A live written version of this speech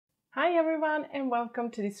Hi everyone and welcome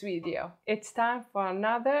to this video. It's time for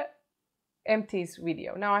another empties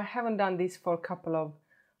video. Now I haven't done this for a couple of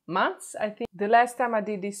months. I think the last time I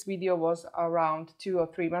did this video was around 2 or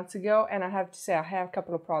 3 months ago, and I have to say I have a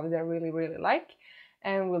couple of products that I really like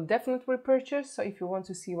and will definitely repurchase. So if you want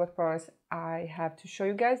to see what products I have to show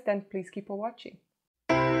you guys, then please keep on watching.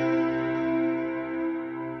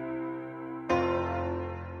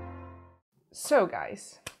 So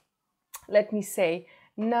guys, let me say,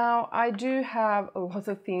 now I do have a lot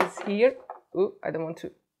of things here. Ooh, I don't want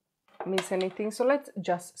to miss anything, so let's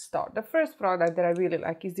just start. The first product that I really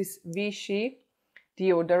like is this Vichy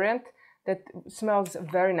deodorant that smells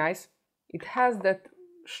very nice. It has that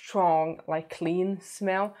strong, like clean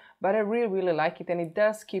smell, but I really like it, and it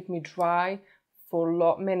does keep me dry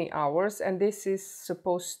for many hours. And this is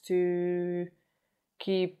supposed to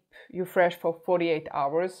keep you fresh for 48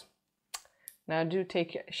 hours. Now I do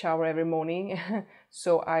take a shower every morning,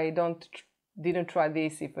 so I didn't try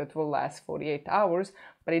this if it will last 48 hours,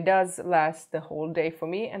 but it does last the whole day for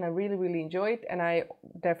me, and I really enjoy it, and I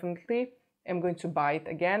definitely am going to buy it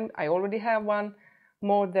again. I already have one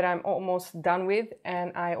more that I'm almost done with,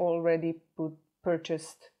 and I already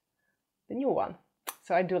purchased the new one,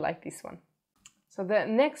 so I do like this one. So the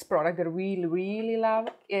next product that I really love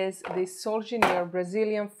is this Solgenir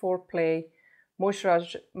Brazilian Foreplay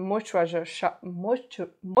moisturizer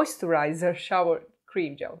shower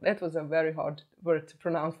cream gel. That was a very hard word to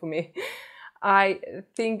pronounce for me. I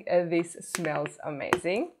think this smells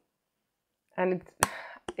amazing, and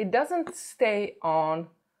it doesn't stay on,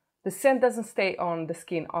 the scent doesn't stay on the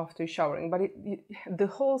skin after showering, but the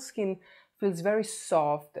whole skin feels very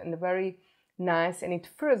soft and very nice, and it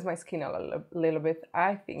furs my skin a little bit,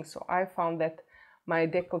 I think. So I found that my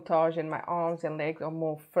décolletage and my arms and legs are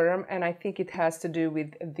more firm, and I think it has to do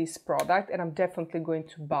with this product, and I'm definitely going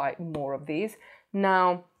to buy more of these.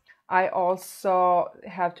 Now I also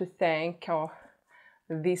have to thank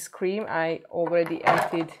this cream. I already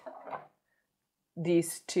emptied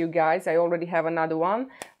these two guys. I already have another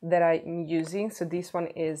one that I'm using, so this one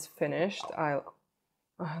is finished. I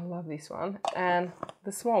love this one, and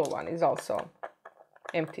the smaller one is also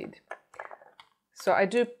emptied. So I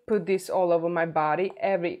do put this all over my body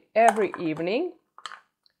every evening.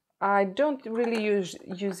 I don't really use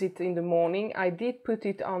it in the morning. I did put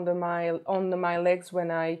it under my legs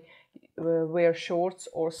when I wear shorts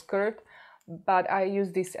or skirt, but I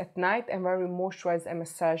use this at night and very moisturize and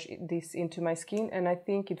massage this into my skin, and I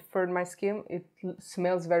think it furred my skin. It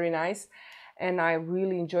smells very nice, and I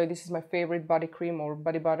really enjoy. This is my favorite body cream or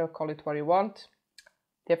body butter, call it what you want.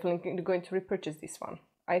 Definitely going to repurchase this one.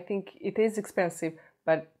 I think it is expensive,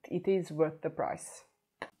 but it is worth the price.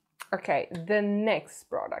 Okay, the next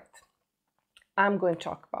product I'm going to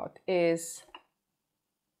talk about is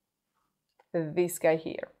this guy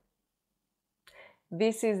here.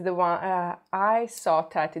 This is the one I saw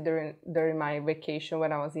Tati during my vacation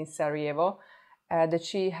when I was in Sarajevo, that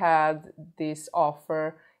she had this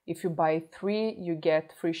offer. If you buy 3, you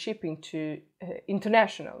get free shipping to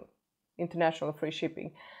international free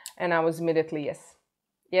shipping, and I was immediately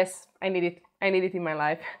yes, I need it in my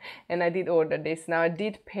life, and I did order this. Now I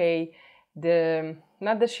did pay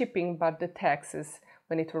not the shipping but the taxes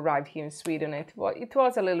when it arrived here in Sweden. It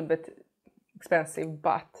was a little bit expensive,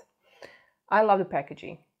 but I love the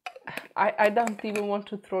packaging. I don't even want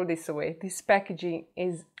to throw this away. This packaging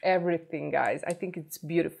is everything, guys. I think it's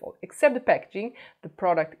beautiful. Except the packaging, the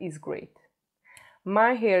product is great.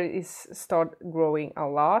 My hair is start growing a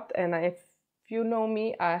lot, and if you know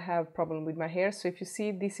me, I have problem with my hair. So if you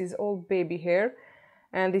see, this is all baby hair,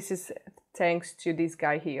 and this is thanks to this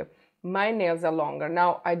guy here. My nails are longer.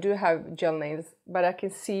 Now I do have gel nails, but I can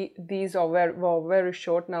see these are very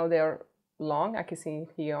short. Now they are long. I can see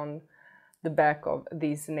here on the back of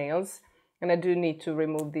these nails, and I do need to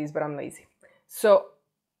remove these, but I'm lazy. So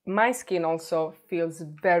my skin also feels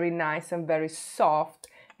very nice and very soft,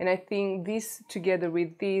 and I think this together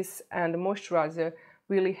with this and the moisturizer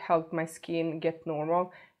really helped my skin get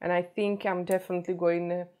normal, and I think I'm definitely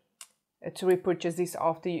going to repurchase this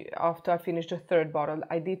after I finish the 3rd bottle.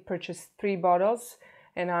 I did purchase 3 bottles,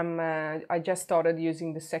 and I just started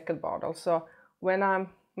using the 2nd bottle. So when I'm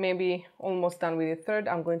maybe almost done with the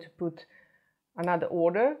 3rd, I'm going to put another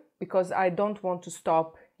order, because I don't want to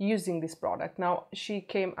stop using this product. Now she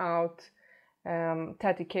came out,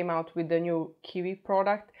 Tati came out with the new kiwi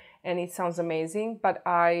product, and it sounds amazing, but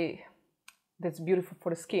that's beautiful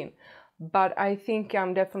for the skin. But I think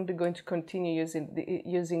I'm definitely going to continue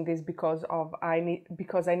using this because I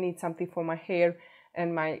need something for my hair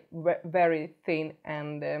and my very thin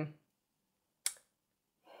and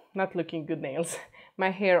not looking good nails. My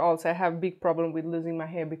hair also, I have a big problem with losing my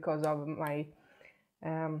hair because of my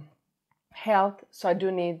health, so I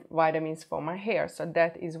do need vitamins for my hair. So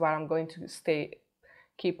that is why I'm going to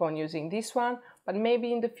keep on using this one, but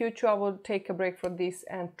maybe in the future I will take a break from this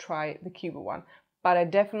and try the Kiwi one. But I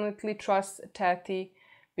definitely trust Tati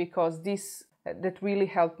because that really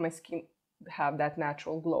helped my skin have that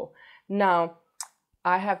natural glow. Now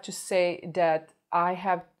I have to say that I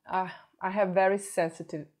have very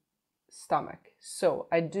sensitive stomach, so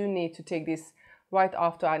I do need to take this right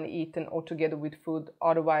after I've eaten or together with food,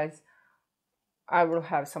 otherwise I will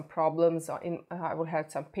have some problems, I will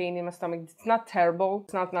have some pain in my stomach. It's not terrible,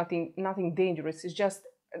 it's not nothing dangerous, it's just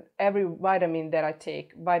every vitamins that I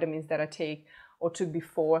take or took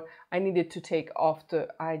before, I needed to take after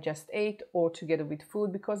I just ate or together with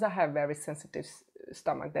food, because I have very sensitive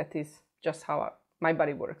stomach. That is just how my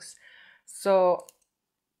body works. So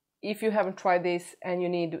if you haven't tried this and you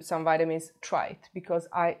need some vitamins, try it, because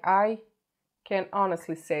I can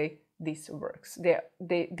honestly say this works.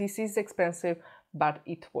 This is expensive, but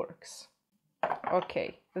it works.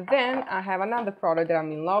 Okay, then I have another product that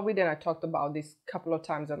I'm in love with, and I talked about this a couple of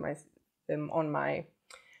times on my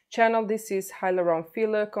channel. This is Hyaluronic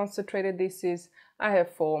Filler Concentrated. I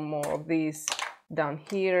have 4 more of these down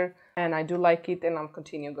here, and I do like it, and I'm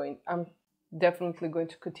definitely going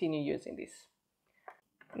to continue using this.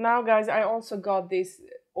 Now guys, I also got this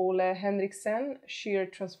Ole Henriksen Sheer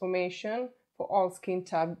Transformation for all skin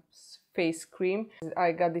types face cream.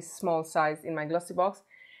 I got this small size in my glossy box,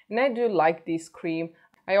 and I do like this cream.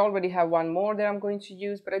 I already have one more that I'm going to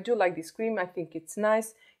use, but I do like this cream. I think it's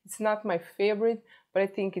nice. It's not my favorite, but I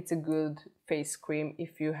think it's a good face cream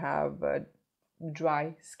if you have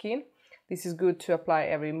dry skin. This is good to apply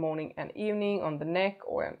every morning and evening on the neck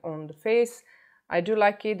or on the face. I do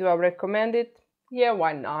like it. Do I recommend it? Yeah,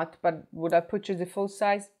 why not? But would I purchase the full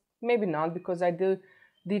size? Maybe not, because I did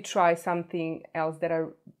try something else that I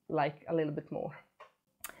like a little bit more.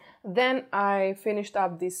 Then I finished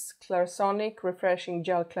up this Clarisonic Refreshing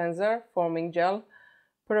Gel Cleanser, Foaming Gel.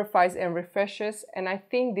 Purifies and refreshes, and I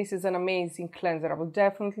think this is an amazing cleanser. I will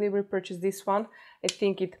definitely repurchase this one. I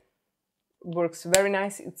think it works very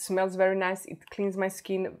nice, it smells very nice, it cleans my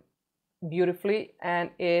skin beautifully,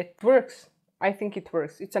 and it works. I think it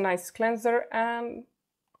works. It's a nice cleanser and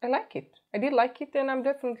I like it. I did like it, and I'm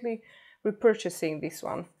definitely repurchasing this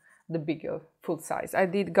one, the bigger full size. I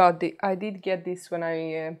did get this when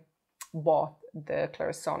I bought the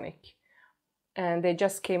Clarisonic, and they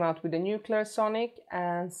just came out with a new Clarisonic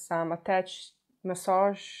and some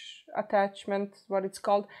massage attachment, what it's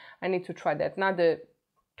called. I need to try that. Not the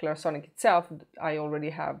Clarisonic itself, I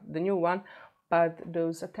already have the new one, but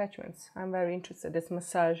those attachments, I'm very interested. It's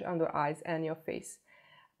massage under eyes and your face,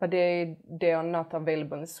 but they are not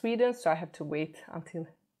available in Sweden, so I have to wait until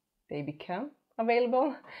they become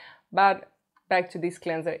available. But back to this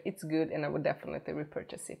cleanser, it's good, and I would definitely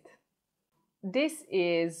repurchase it. This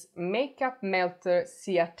is Makeup Melter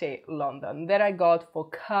Ciate London that I got for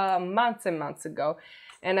months and months ago,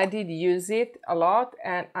 and I did use it a lot,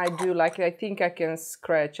 and I do like it. I think I can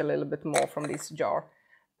scratch a little bit more from this jar.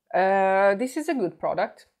 This is a good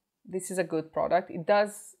product. It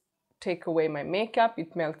does take away my makeup,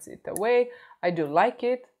 it melts it away. I do like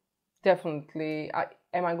it. Definitely.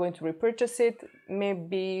 Am I going to repurchase it?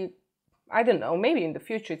 Maybe. I don't know, maybe in the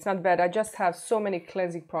future. It's not bad. I just have so many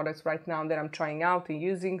cleansing products right now that I'm trying out and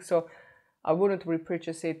using, so I wouldn't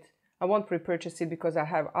repurchase it. I won't repurchase it because I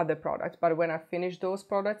have other products, but when I finish those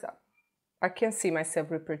products, I can see myself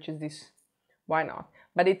repurchase this. Why not?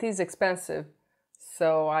 But it is expensive,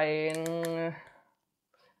 so I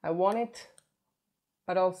want it,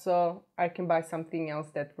 but also I can buy something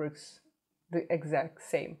else that works the exact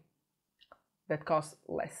same, that costs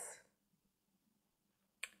less.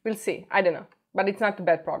 We'll see. I don't know. But it's not a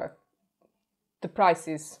bad product. The price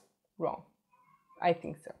is wrong. I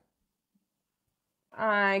think so.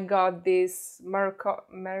 I got this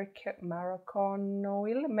American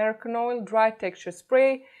Oil Dry Texture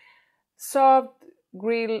Spray. Soft,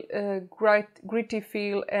 gritty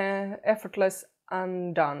feel, effortless,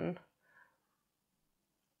 undone.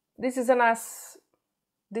 This is a nice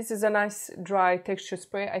dry texture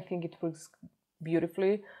spray. I think it works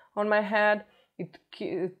beautifully on my head. It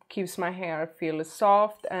keeps my hair feel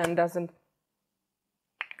soft and doesn't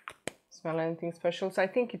smell anything special. So I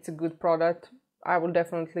think it's a good product. I will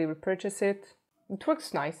definitely repurchase it. It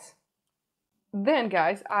works nice. Then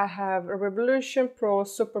guys, I have a Revolution Pro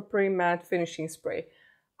Super Pre-Matte Finishing Spray.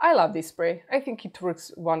 I love this spray. I think it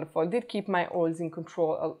works wonderful. It did keep my oils in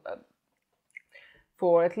control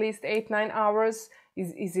for at least 8-9 hours.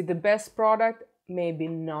 Is it the best product? maybe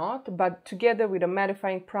not, but together with a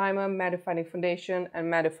mattifying primer, mattifying foundation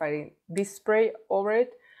and mattifying this spray over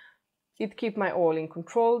it, it keeps my oil in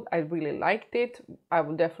control. I really liked it. I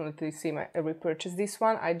will definitely repurchase this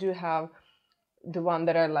one. I do have the one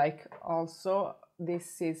that I like also.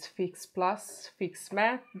 This is Fix Plus, Fix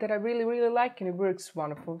Matte, that I really like, and it works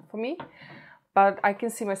wonderful for me. But I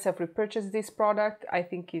can see myself repurchase this product. I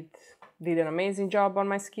think it did an amazing job on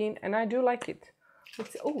my skin, and I do like it.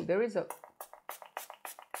 Let's see. Oh, there is a...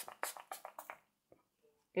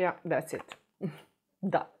 Yeah, that's it.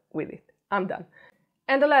 Done with it. I'm done.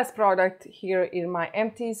 And the last product here in my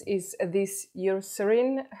empties is this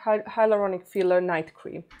Eucerin Hyaluronic Filler Night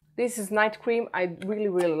Cream. This is night cream. I really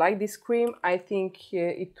like this cream. I think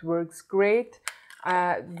it works great.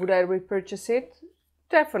 Would I repurchase it?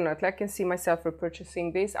 Definitely. I can see myself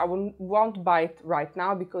repurchasing this. I won't buy it right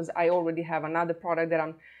now because I already have another product that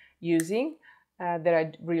I'm using that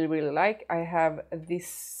I really like. I have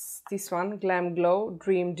this one, Glam Glow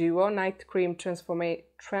Dream Duo Night Cream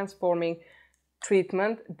Transforming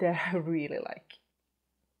Treatment that I really like.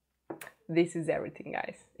 This is everything,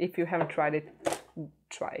 guys. If you haven't tried it,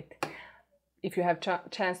 try it. If you have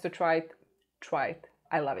chance to try it.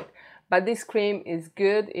 I love it. But this cream is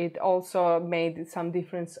good. It also made some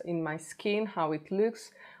difference in my skin, how it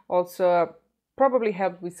looks. Also probably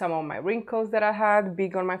helped with some of my wrinkles that I had,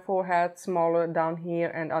 big on my forehead, smaller down here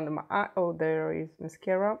and under my eye. Oh, there is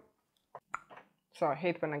mascara. So I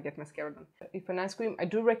hate when I get mascara done. It's a nice cream. I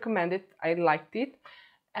do recommend it. I liked it.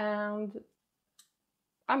 And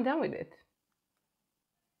I'm done with it.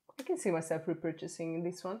 I can see myself repurchasing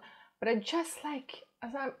this one. But I just like,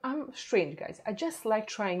 as I'm strange, guys. I just like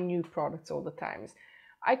trying new products all the time.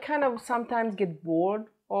 I kind of sometimes get bored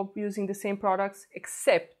of using the same products,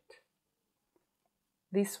 except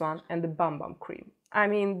this one and the Bum Bum cream. I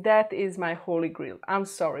mean, that is my holy grail. I'm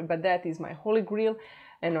sorry, but that is my holy grail.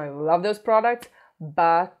 And I love those products.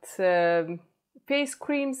 But face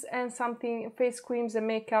creams and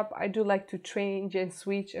makeup, I do like to change and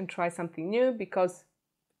switch and try something new because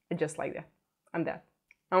I just like that. I'm that.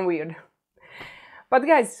 I'm weird. But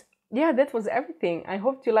guys, yeah, that was everything. I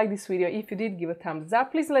hope you liked this video. If you did, give a thumbs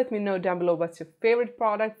up. Please let me know down below what's your favorite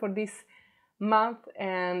product for this month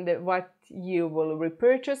and what you will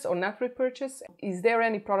repurchase or not repurchase. Is there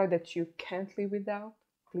any product that you can't live without?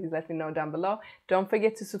 Please let me know down below. Don't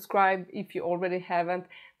forget to subscribe if you already haven't.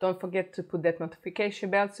 Don't forget to put that notification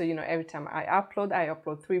bell so you know every time I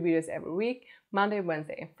upload 3 videos every week, Monday,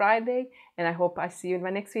 Wednesday, and Friday. And I hope I see you in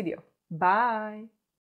my next video. Bye!